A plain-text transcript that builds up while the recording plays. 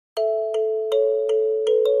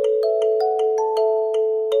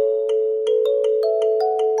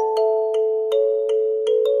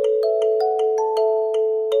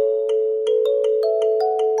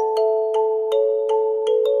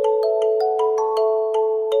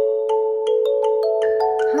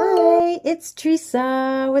it's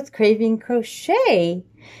Teresa with Craving Crochet,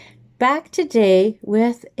 back today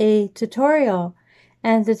with a tutorial.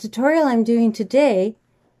 And the tutorial I'm doing today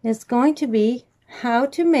is going to be how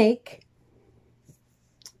to make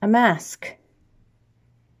a mask.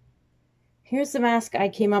 Here's the mask I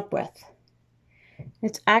came up with.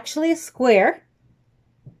 It's actually a square,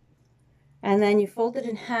 and then you fold it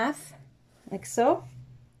in half like so.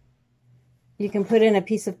 You can put in a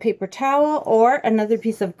piece of paper towel or another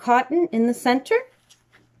piece of cotton in the center.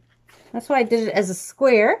 That's why I did it as a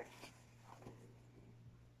square.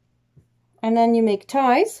 And then you make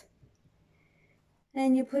ties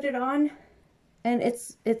and you put it on, and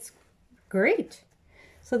it's great.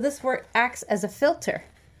 So this acts as a filter.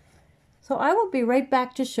 So I will be right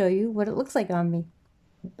back to show you what it looks like on me.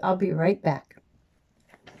 I'll be right back.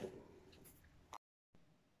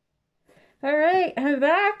 All right, I'm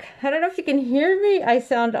back. I don't know if you can hear me. I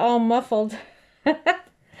sound all muffled.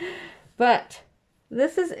 But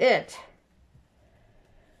this is it.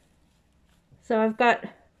 So I've got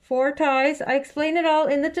 4 ties. I explain it all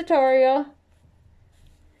in the tutorial.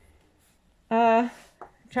 Try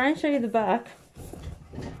and show you the back.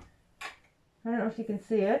 I don't know if you can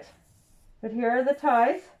see it, but here are the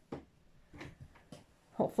ties.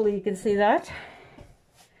 Hopefully you can see that.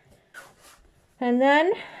 And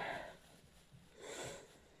then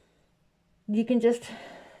you can just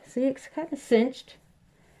see it's kind of cinched.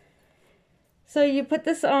 So you put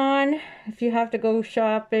this on if you have to go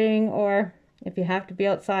shopping or if you have to be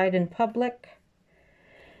outside in public.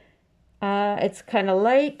 It's kind of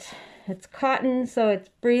light. It's cotton, so it's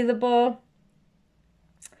breathable.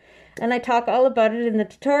 And I talk all about it in the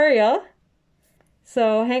tutorial.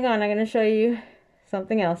 So hang on, I'm going to show you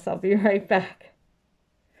something else. I'll be right back.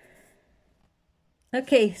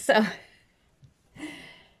 Okay, so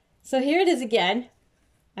here it is again.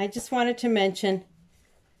 I just wanted to mention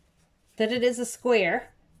that it is a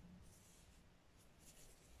square.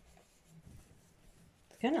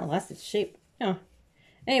 It's kind of lost its shape. No.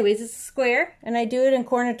 Anyways, it's a square, and I do it in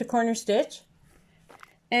corner to corner stitch.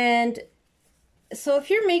 And so if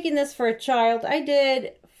you're making this for a child, I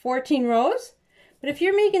did 14 rows. But if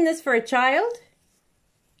you're making this for a child,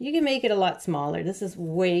 you can make it a lot smaller. This is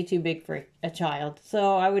way too big for a child.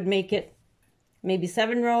 So I would make it maybe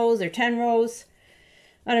 7 rows or 10 rows.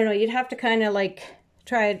 I don't know, you'd have to kind of like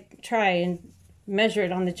try and measure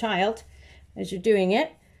it on the child as you're doing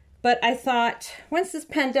it. But I thought once this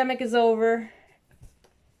pandemic is over,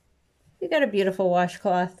 you got a beautiful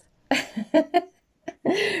washcloth,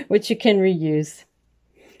 which you can reuse.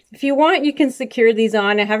 If you want, you can secure these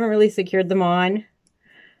on. I haven't really secured them on.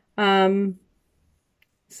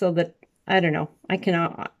 So that, I don't know,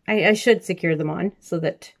 I should secure them on so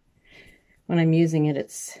that when I'm using it,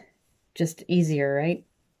 it's just easier, right?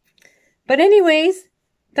 But anyways,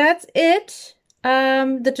 that's it.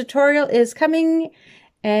 The tutorial is coming,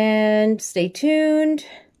 and stay tuned.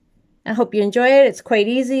 I hope you enjoy it. It's quite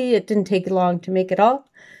easy. It didn't take long to make it all.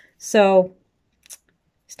 So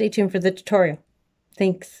stay tuned for the tutorial.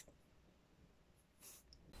 Thanks.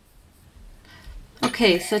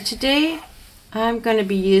 Okay, so today I'm going to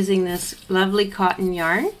be using this lovely cotton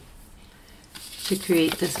yarn to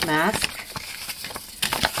create this mask.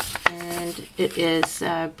 And it is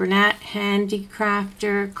Bernat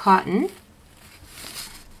Handicrafter cotton,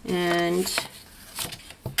 and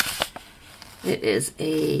it is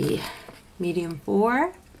a medium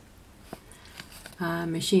 4,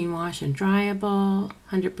 machine wash and dryable,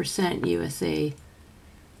 100% USA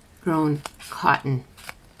grown cotton.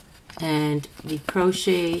 And the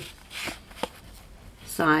crochet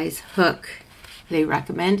size hook they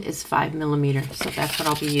recommend is 5mm, so that's what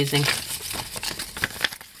I'll be using.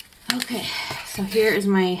 Okay, so here is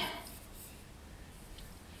my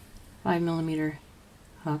 5mm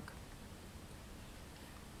hook.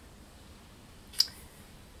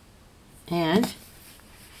 And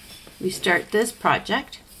we start this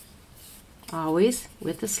project always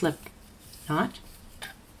with a slip knot,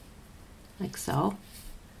 like so.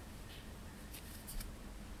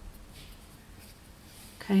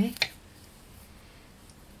 Okay.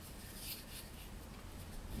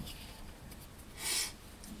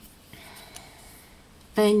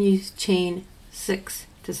 And you chain 6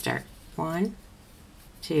 to start. 1,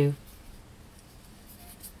 2,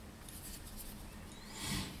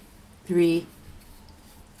 3,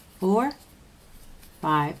 4,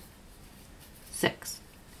 5, 6.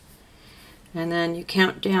 And then you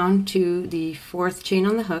count down to the 4th chain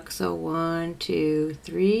on the hook. So 1, 2,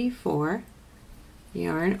 3, 4.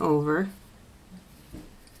 Yarn over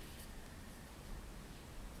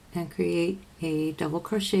and create a double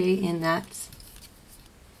crochet in that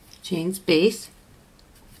chain space.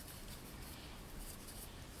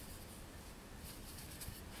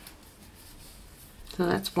 So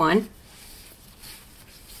that's one.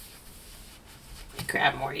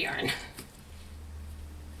 Grab more yarn.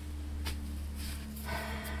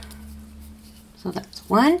 So that's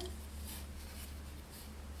one.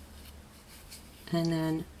 And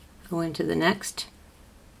then go into the next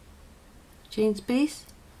chain space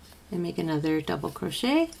and make another double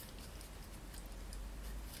crochet.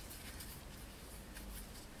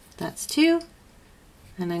 That's two.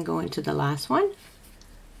 And then go into the last one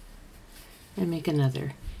and make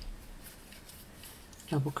another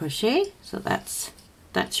double crochet. So that's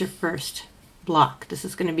your first block. This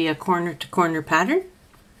is going to be a corner to corner pattern.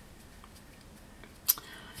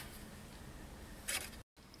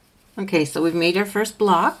 Okay, so we've made our first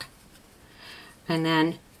block, and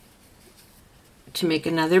then to make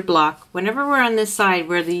another block, whenever we're on this side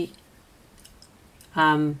where the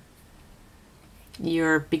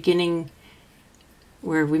you're beginning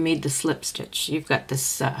where we made the slip stitch, you've got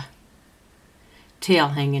this tail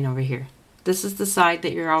hanging over here. This is the side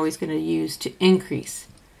that you're always going to use to increase.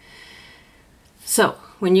 So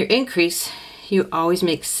when you increase, you always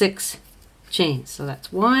make 6 chains. So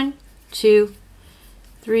that's 1, 2,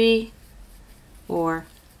 3, 4,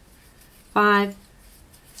 5,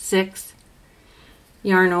 6.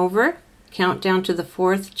 Yarn over, count down to the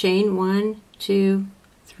 4th chain, 1, 2,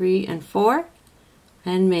 3, and 4,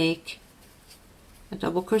 and make a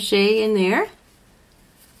double crochet in there.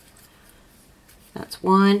 That's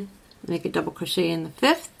 1. Make a double crochet in the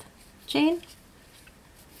 5th chain.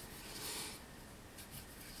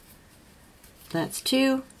 That's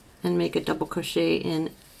 2, and make a double crochet in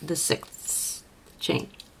the 6th chain.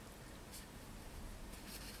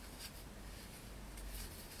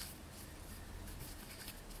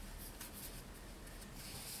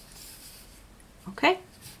 Okay.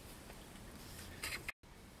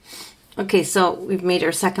 Okay, so we've made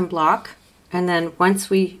our second block, and then once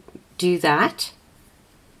we do that,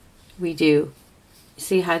 we do,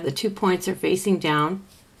 see how the 2 points are facing down.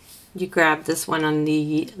 You grab this one on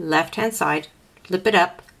the left hand side, flip it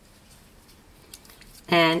up,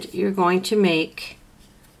 and you're going to make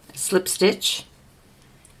a slip stitch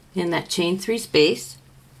in that chain 3 space,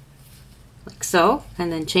 like so,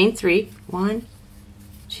 and then chain 3, 1,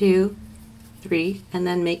 2, 3, and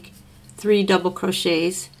then make 3 double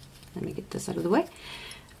crochets. Let me get this out of the way.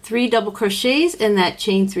 3 double crochets in that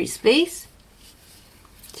chain 3 space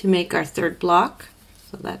to make our third block.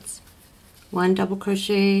 So that's 1 double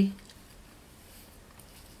crochet,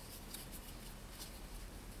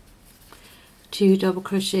 2 double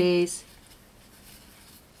crochets,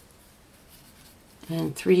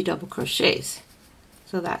 and 3 double crochets.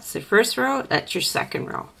 So that's the first row, that's your second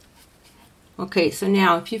row. Okay, so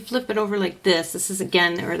now if you flip it over like this, this is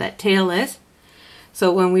again where that tail is.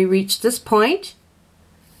 So when we reach this point,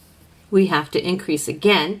 we have to increase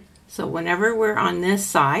again. So whenever we're on this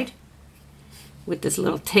side with this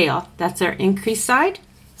little tail, that's our increase side.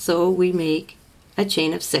 So we make a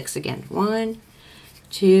chain of 6 again. 1,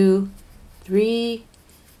 2, 3,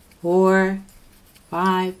 4,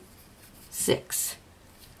 5, 6.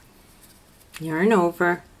 Yarn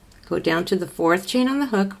over, go down to the 4th chain on the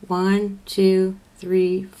hook. 1, 2,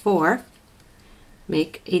 3, 4.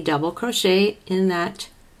 Make a double crochet in that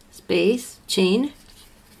space, chain,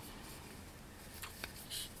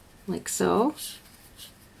 like so.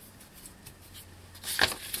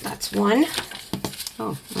 That's 1.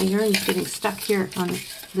 Oh, my yarn is getting stuck here on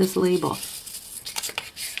this label.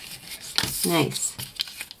 Nice.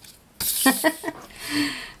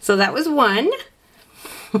 So that was 1.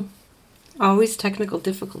 Always technical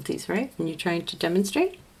difficulties, right? When you're trying to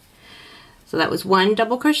demonstrate. So that was 1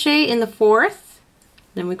 double crochet in the 4th.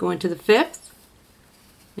 Then we go into the 5th.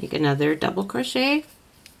 Make another double crochet.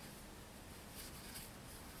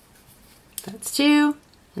 That's 2.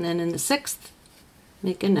 And then in the 6th,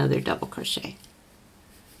 make another double crochet.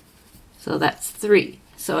 So that's 3.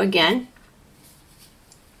 So again,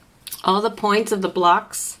 all the points of the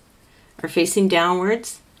blocks are facing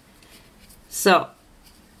downwards. So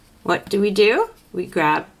what do? We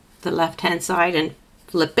grab the left hand side and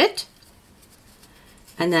flip it,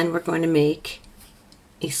 and then we're going to make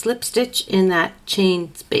a slip stitch in that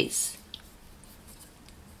chain space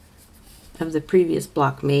of the previous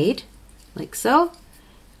block made, like so.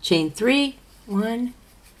 Chain 3, 1,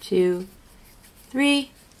 2,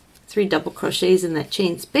 3, 3 double crochets in that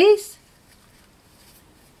chain space.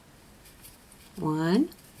 1,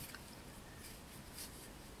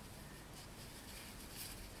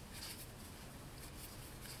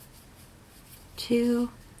 2,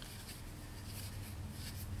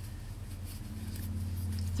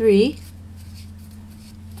 3.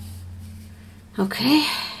 Okay,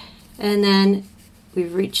 and then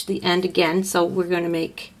we've reached the end again, so we're going to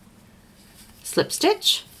make slip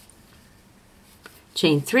stitch,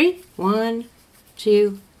 chain 3, 1,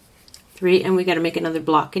 2, 3, and we got to make another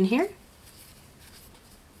block in here.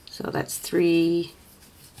 So that's 3,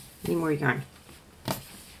 need more yarn.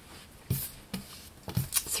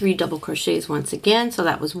 3 double crochets once again, so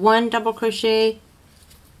that was 1 double crochet,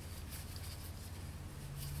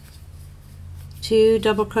 2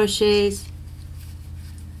 double crochets,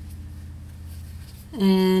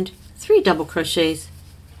 and 3 double crochets.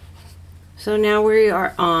 So now we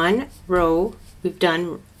are on we've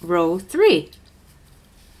done row 3.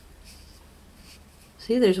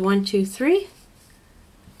 See, there's 1, 2, 3.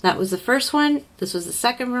 That was the first one, this was the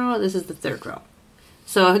second row, this is the third row.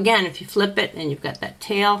 So again, if you flip it and you've got that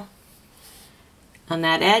tail on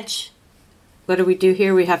that edge, what do we do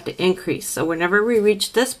here? We have to increase. So whenever we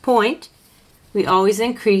reach this point, we always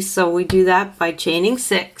increase. So we do that by chaining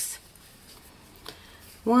 6.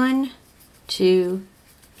 1, 2,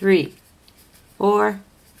 3, 4,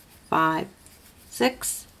 5,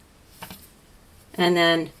 6, and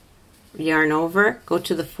then yarn over, go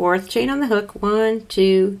to the 4th chain on the hook, 1,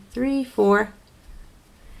 2, 3, 4,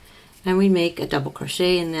 and we make a double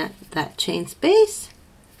crochet in that chain space,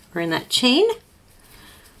 or in that chain,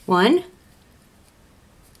 1,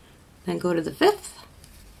 then go to the 5th,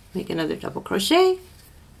 make another double crochet,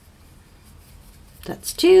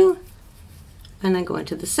 that's 2, and then go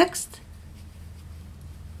into the 6th,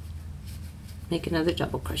 make another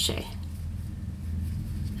double crochet,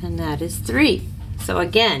 and that is 3. So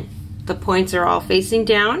again, the points are all facing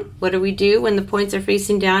down. What do we do when the points are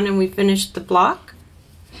facing down and we finish the block?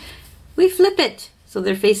 We flip it so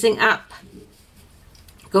they're facing up.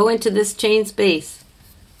 Go into this chain space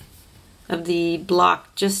of the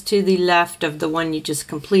block just to the left of the one you just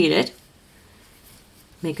completed.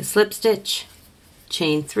 Make a slip stitch,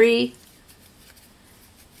 chain 3,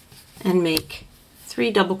 and make 3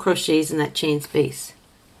 double crochets in that chain space.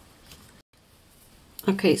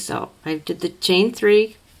 Okay, so I did the chain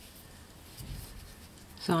 3,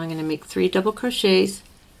 so I'm going to make 3 double crochets,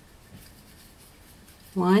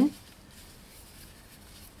 1,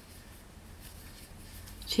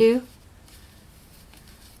 2,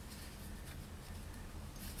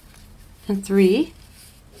 and 3.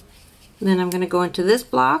 Then I'm going to go into this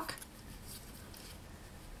block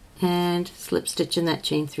and slip stitch in that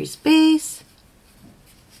chain 3 space,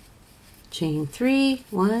 chain 3,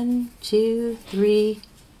 1, 2, 3,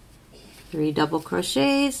 3 double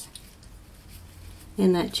crochets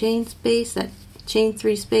in that chain space, that chain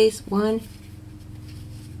 3 space, 1,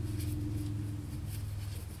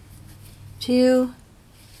 2,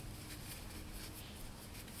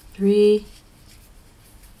 3.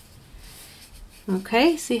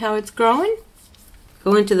 Okay, see how it's growing?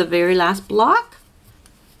 Go into the very last block,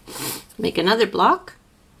 make another block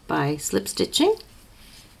by slip stitching,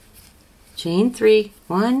 chain 3,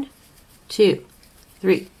 1, 2,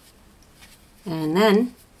 3, and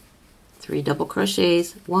then 3 double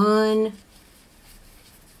crochets, 1,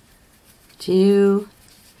 2,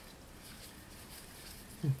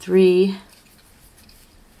 and 3.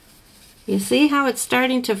 You see how it's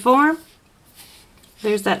starting to form?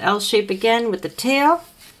 There's that L shape again with the tail.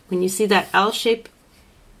 When you see that L shape,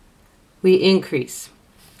 we increase.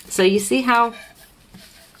 So you see how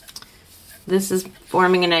this is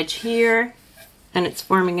forming an edge here and it's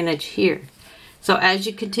forming an edge here. So as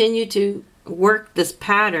you continue to work this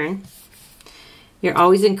pattern, you're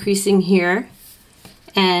always increasing here,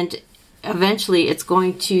 and eventually it's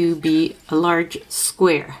going to be a large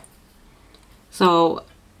square. So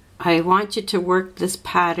I want you to work this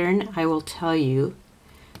pattern. I will tell you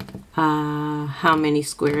how many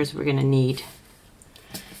squares we're going to need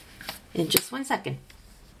in just 1 second.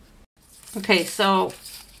 Okay, so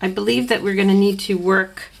I believe that we're going to need to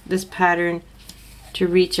work this pattern to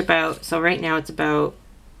reach about, so right now it's about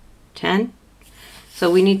 10. So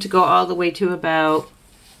we need to go all the way to about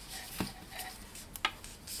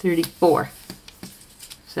 34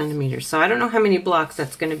 centimeters. So I don't know how many blocks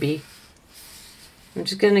that's going to be. I'm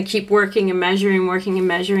just going to keep working and measuring,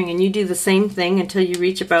 and you do the same thing until you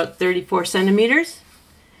reach about 34 centimeters.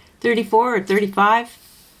 34 or 35.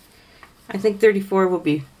 I think 34 will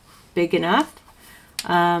be big enough.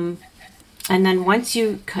 And then once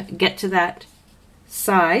you get to that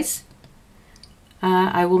size,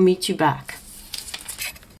 I will meet you back.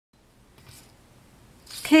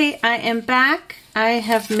 Okay, I am back. I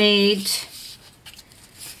have made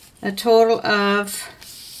a total of,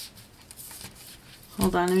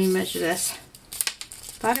 hold on, let me measure this.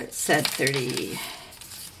 Thought it said 30,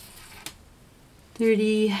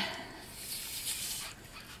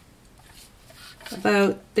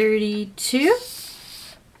 about 32.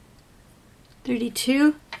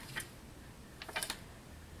 32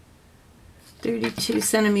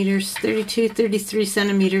 centimeters, 32, 33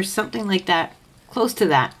 centimeters, something like that, close to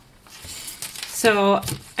that. So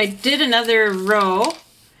I did another row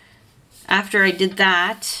after I did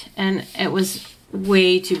that, and it was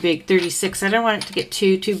way too big, 36. I don't want it to get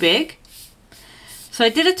too big. So I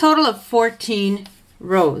did a total of 14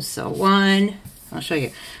 rows. So I'll show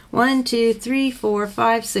you. 1, 2, 3, 4,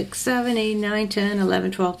 5, 6, 7, 8, 9, 10,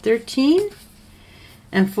 11, 12, 13,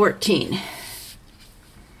 and 14.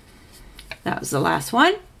 That was the last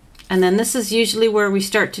one. And then this is usually where we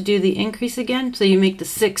start to do the increase again. So you make the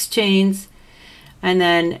 6 chains, and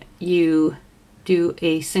then you do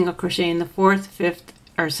a single crochet in the 4th, 5th,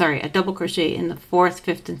 or sorry, a double crochet in the 4th,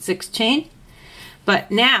 5th, and 6th chain.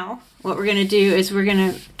 But now what we're going to do is we're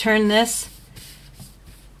going to turn this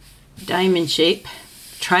diamond shape,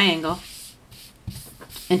 triangle,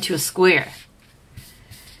 into a square.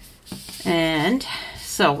 And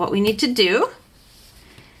so what we need to do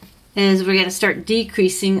is we're going to start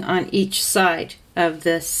decreasing on each side of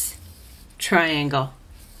this triangle.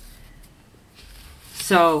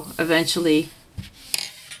 So eventually,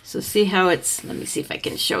 so see how it's, let me see if I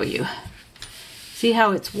can show you. See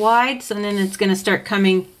how it's wide? So then it's going to start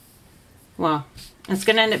coming, well, it's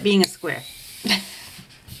going to end up being a square.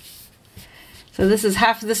 So this is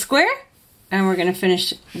half of the square, and we're going to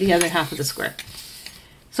finish the other half of the square.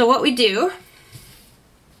 So what we do,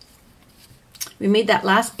 we made that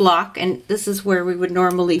last block, and this is where we would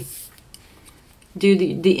normally do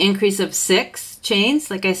the increase of 6 chains,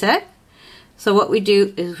 like I said. So what we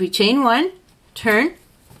do is we chain 1, turn,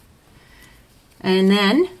 and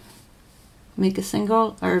then make a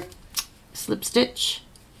single or slip stitch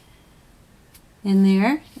in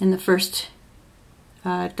there in the first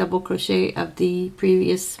double crochet of the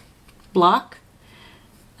previous block,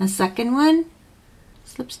 a second one,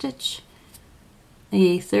 slip stitch,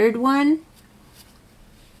 a third one,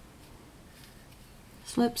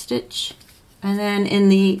 slip stitch, and then in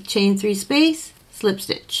the chain 3 space, slip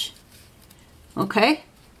stitch. Okay,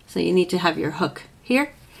 so you need to have your hook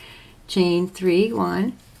here, chain 3,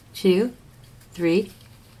 1, 2, 3,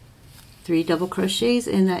 3 double crochets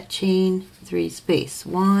in that chain 3 space,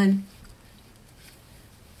 1,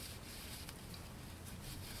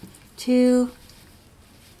 2,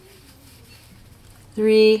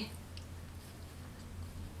 3.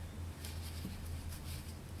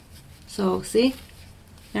 So see,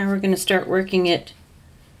 now we're going to start working it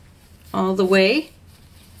all the way.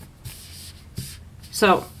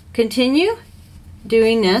 So continue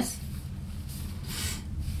doing this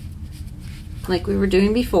like we were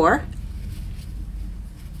doing before.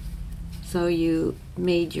 So you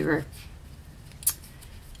made your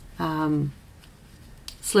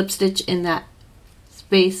slip stitch in that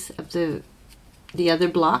space of the other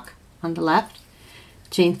block on the left,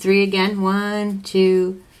 chain 3 again, 1,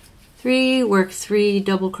 2, 3, work 3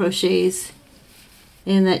 double crochets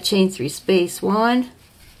in that chain 3 space, 1,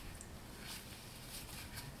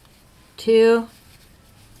 2,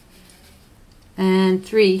 and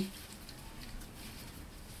 3.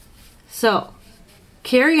 So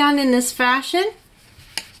carry on in this fashion,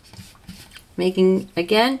 making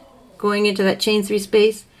again, going into that chain 3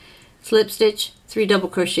 space, slip stitch, 3 double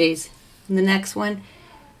crochets. In the next one,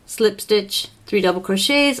 slip stitch, 3 double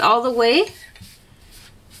crochets all the way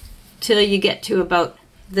till you get to about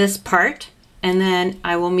this part, and then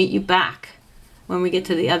I will meet you back when we get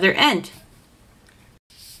to the other end.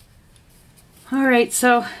 Alright,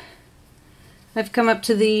 so I've come up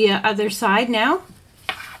to the other side now.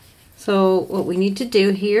 So what we need to do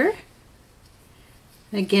here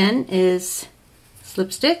again is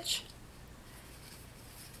slip stitch,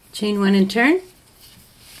 chain 1 and turn,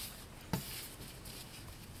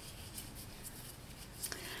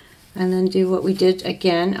 and then do what we did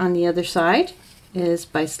again on the other side, is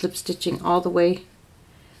by slip stitching all the way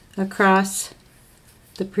across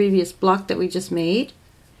the previous block that we just made,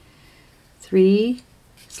 3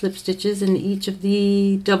 slip stitches in each of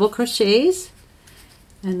the double crochets,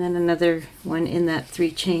 and then another one in that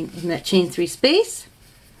chain 3 space,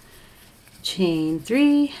 chain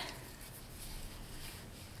 3,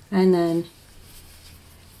 and then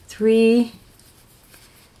 3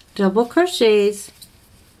 double crochets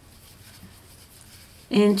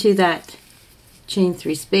into that chain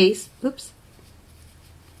 3 space. Oops,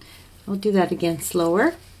 I'll do that again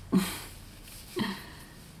slower.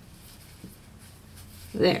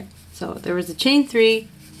 There, so there was a chain 3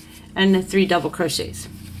 and the 3 double crochets.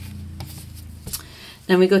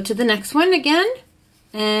 Then we go to the next one again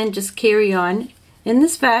and just carry on in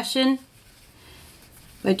this fashion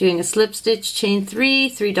by doing a slip stitch, chain 3,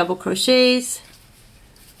 3 double crochets,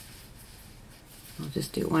 I'll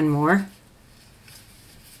just do one more.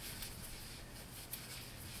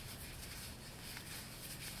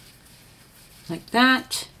 Like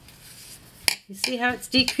that. You see how it's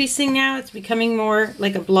decreasing now? It's becoming more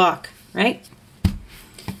like a block, right?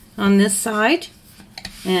 On this side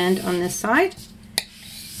and on this side.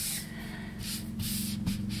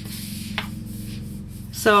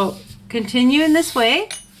 So continue in this way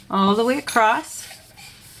all the way across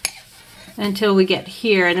until we get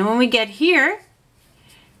here. And then when we get here,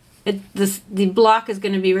 the block is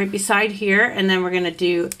going to be right beside here, and then we're going to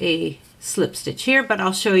do a slip stitch here, but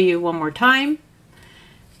I'll show you one more time.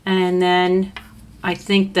 And then I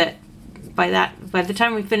think that by the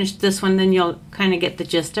time we finish this one, then you'll kind of get the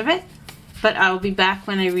gist of it. But I'll be back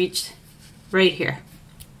when I reach right here.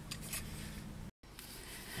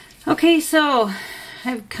 Okay, so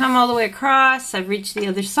I've come all the way across. I've reached the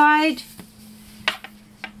other side.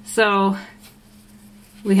 So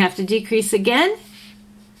we have to decrease again.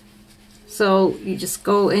 So you just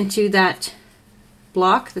go into that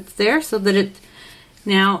block that's there so that it,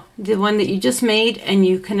 now the one that you just made and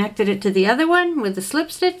you connected it to the other one with the slip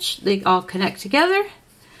stitch, they all connect together.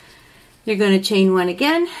 You're going to chain one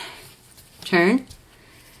again, turn,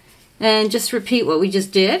 and just repeat what we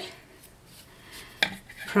just did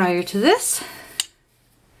prior to this.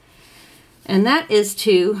 And that is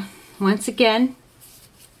to, once again,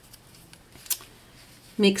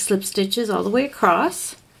 make slip stitches all the way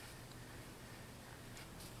across,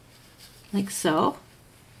 like so.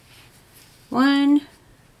 1,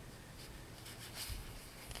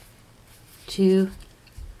 2,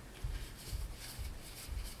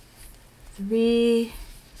 3,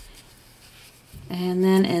 and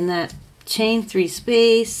then in that chain 3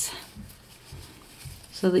 space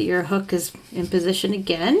so that your hook is in position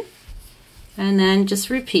again, and then just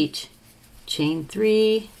repeat chain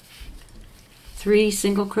 3, 3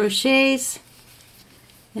 single crochets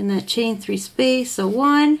in that chain 3 space. So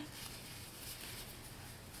 1,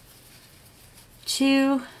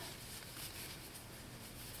 2,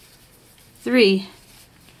 3,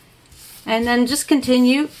 and then just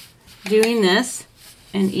continue doing this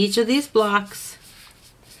in each of these blocks.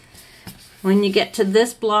 When you get to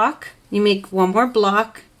this block, you make one more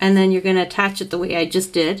block, and then you're going to attach it the way I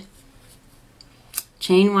just did.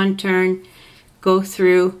 Chain 1, turn, go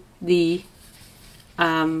through the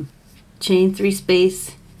chain 3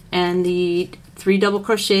 space and the 3 double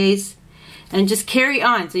crochets, and just carry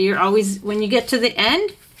on. So you're always, when you get to the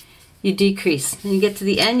end, you decrease. When you get to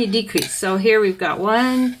the end, you decrease. So here we've got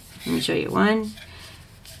 1, let me show you, 1,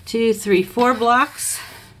 2, 3, 4 blocks.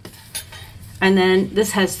 And then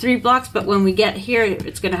this has 3 blocks, but when we get here,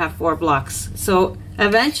 it's going to have 4 blocks. So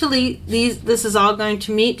eventually this is all going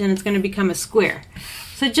to meet and it's going to become a square.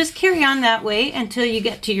 So just carry on that way until you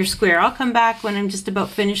get to your square. I'll come back when I'm just about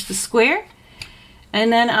finished the square,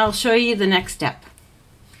 and then I'll show you the next step.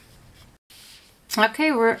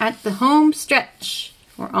 Okay, we're at the home stretch.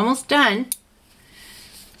 We're almost done.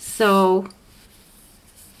 So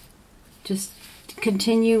just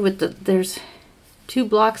continue with there's 2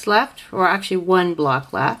 blocks left, or actually 1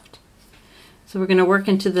 block left. So we're going to work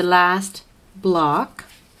into the last block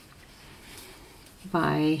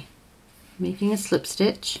by making a slip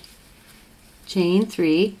stitch, chain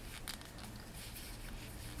 3,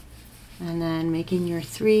 and then making your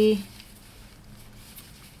 3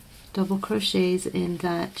 double crochets in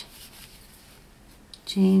that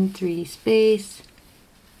chain 3 space.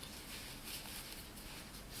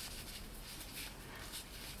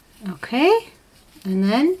 Okay, and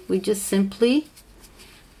then we just simply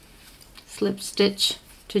slip stitch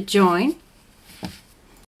to join.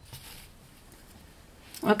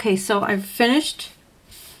 Okay, so I've finished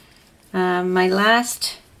my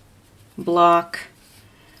last block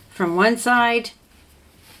from one side,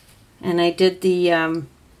 and I did the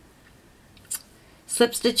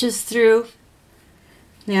slip stitches through.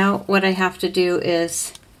 Now what I have to do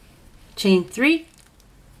is chain 3,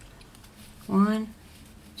 1,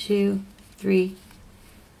 2, 3,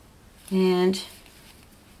 and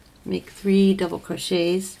make 3 double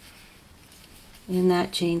crochets in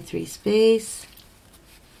that chain 3 space.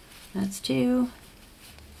 That's 2,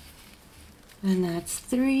 and that's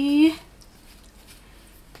 3,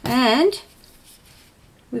 and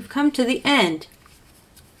we've come to the end.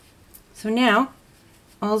 So now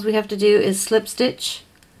all we have to do is slip stitch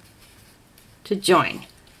to join,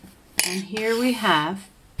 and here we have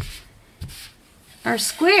our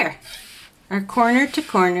square, our corner to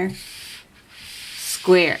corner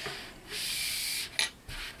square.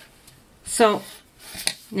 So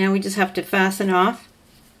now we just have to fasten off.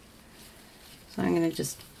 So I'm going to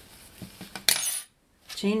just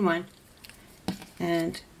chain 1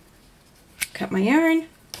 and cut my yarn,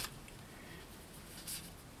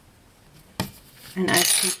 and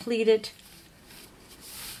I've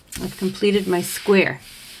completed my square.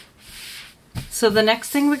 So the next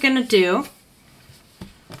thing we're going to do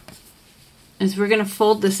is we're going to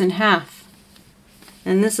fold this in half,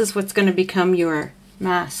 and this is what's going to become your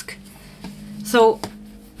mask. So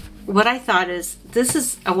what I thought is, this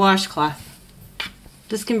is a washcloth.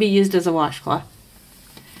 This can be used as a washcloth.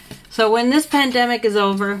 So when this pandemic is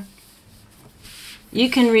over, you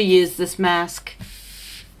can reuse this mask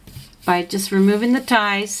by just removing the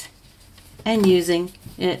ties and using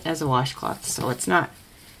it as a washcloth. So it's not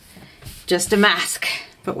just a mask.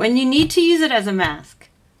 But when you need to use it as a mask,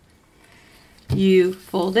 you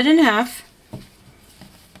fold it in half,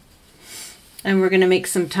 and we're going to make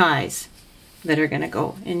some ties that are going to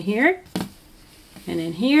go in here and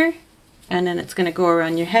in here, and then it's going to go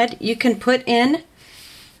around your head. You can put in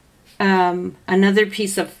another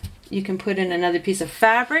piece of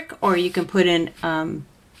fabric, or you can put in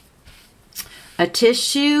a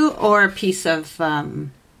tissue or a piece of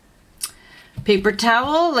paper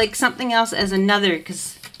towel, like something else as another,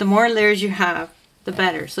 because the more layers you have, the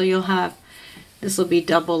better. So you'll have, this will be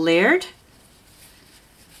double layered,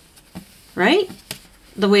 right?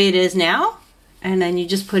 The way it is now. And then you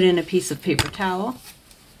just put in a piece of paper towel,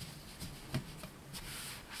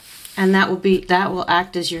 and that will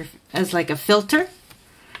act as like a filter.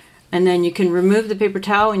 And then you can remove the paper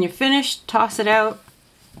towel when you're finished, toss it out.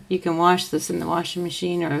 You can wash this in the washing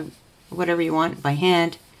machine or whatever you want by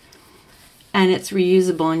hand, and it's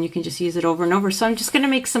reusable, and you can just use it over and over. So I'm just going to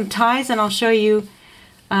make some ties, and I'll show you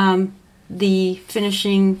the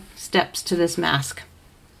finishing steps to this mask.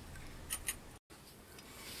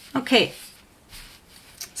 Okay,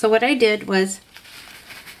 so what I did was,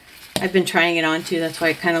 I've been trying it on too, that's why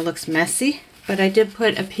it kind of looks messy, but I did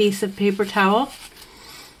put a piece of paper towel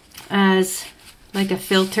as like a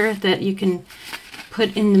filter that you can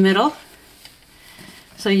put in the middle.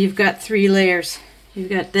 So you've got 3 layers. You've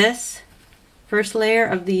got this first layer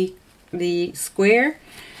of the square,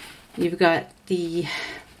 you've got the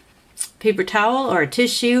paper towel or a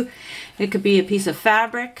tissue, it could be a piece of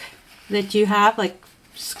fabric that you have, like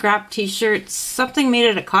scrap t-shirts, something made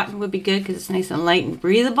out of cotton would be good because it's nice and light and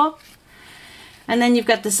breathable. And then you've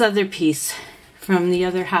got this other piece from the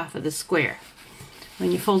other half of the square.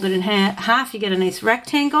 When you fold it in half, you get a nice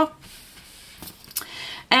rectangle.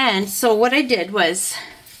 And so what I did was,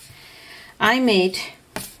 I made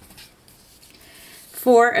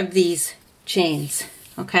 4 of these chains,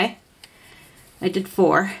 okay? I did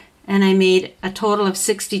 4, and I made a total of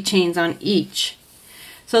 60 chains on each.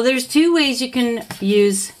 So there's 2 ways you can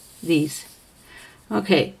use these.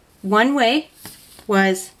 Okay, one way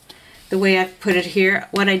was the way I've put it here.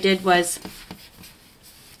 What I did was,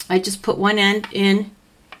 I just put one end in,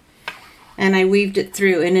 and I weaved it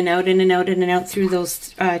through, in and out, in and out, in and out, through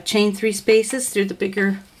those chain 3 spaces, through the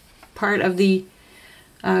bigger part of the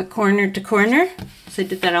corner to corner. So I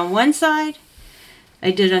did that on one side,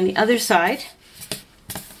 I did on the other side,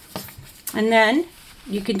 and then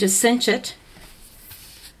you can just cinch it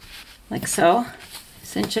like so.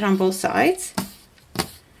 Cinch it on both sides,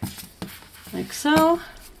 like so.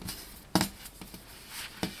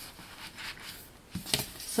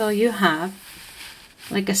 So you have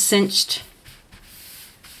like a cinched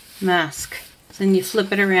mask. So then you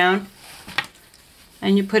flip it around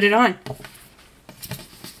and you put it on.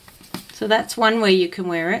 So that's one way you can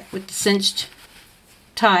wear it, with the cinched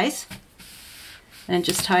ties, and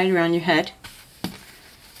just tie it around your head.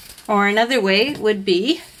 Or another way would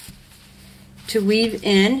be to weave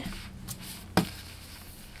in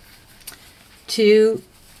 2,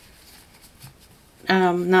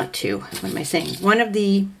 not 2, what am I saying? One of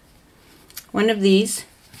these,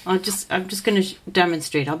 I'm just going to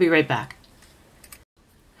demonstrate. I'll be right back.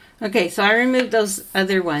 Okay, so I removed those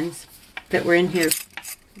other ones that were in here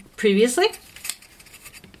previously.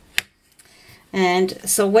 And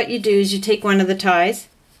so what you do is you take one of the ties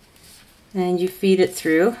and you feed it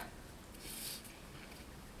through.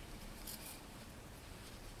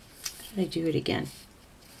 Did I do it again?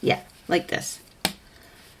 Yeah, like this.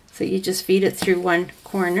 So you just feed it through one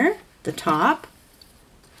corner, the top.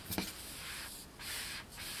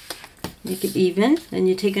 Make it even, then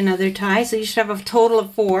you take another tie. So you should have a total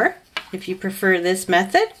of 4 if you prefer this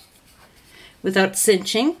method without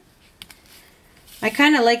cinching. I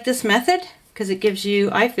kind of like this method because it gives you,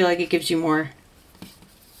 I feel like it gives you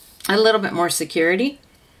a little bit more security.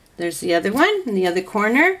 There's the other one in the other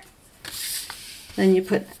corner. Then you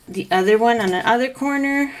put the other one on the other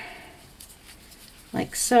corner,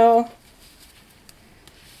 like so.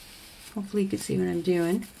 Hopefully you can see what I'm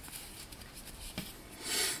doing.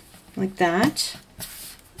 like that.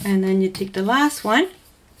 And then you take the last one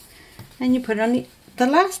and you put it on the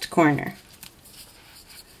last corner,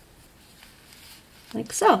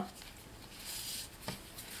 like so.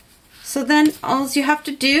 So then all you have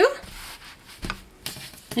to do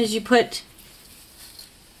is you put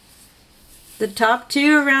the top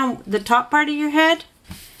two around the top part of your head,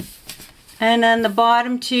 and then the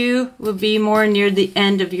bottom two will be more near the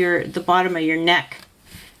end of the bottom of your neck.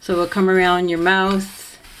 So it will come around your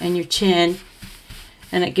mouth and your chin,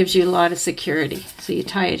 and it gives you a lot of security. So you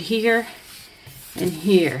tie it here and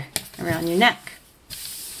here around your neck.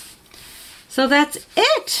 So that's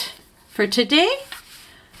it for today.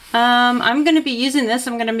 I'm going to be using this.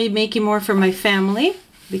 I'm going to be making more for my family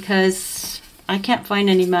because I can't find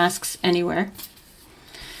any masks anywhere.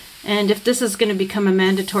 And if this is going to become a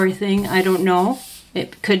mandatory thing, I don't know.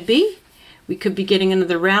 It could be. We could be getting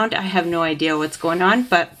another round. I have no idea what's going on,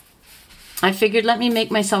 but I figured let me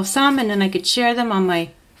make myself some and then I could share them on my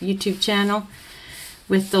YouTube channel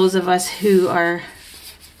with those of us who are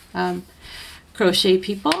crochet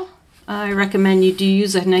people. I recommend you do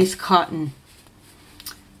use a nice cotton.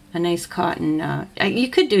 You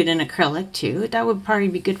could do it in acrylic too. That would probably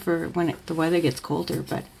be good for when the weather gets colder,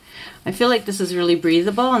 but I feel like this is really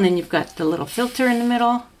breathable. And then you've got the little filter in the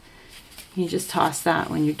middle. You just toss that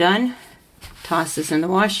when you're done. Toss this in the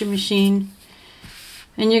washing machine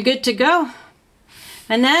and you're good to go.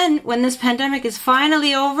 And then when this pandemic is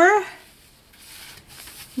finally over,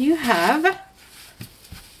 you have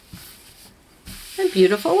a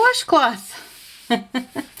beautiful washcloth.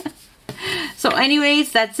 So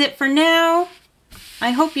anyways, that's it for now.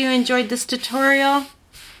 I hope you enjoyed this tutorial.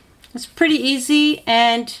 It's pretty easy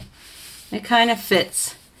and it kind of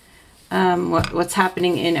fits what's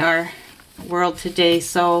happening in our world today.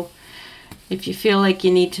 So if you feel like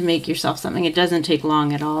you need to make yourself something, it doesn't take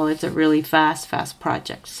long at all. It's a really fast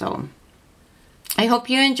project. So I hope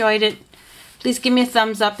you enjoyed it. Please give me a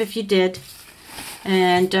thumbs up if you did.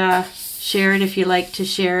 And share it if you like to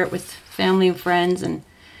share it with family and friends. And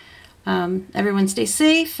everyone stay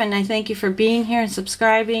safe. And I thank you for being here and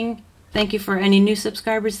subscribing. Thank you for any new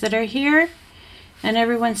subscribers that are here. And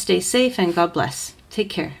everyone stay safe and God bless. Take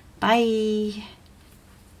care. Bye.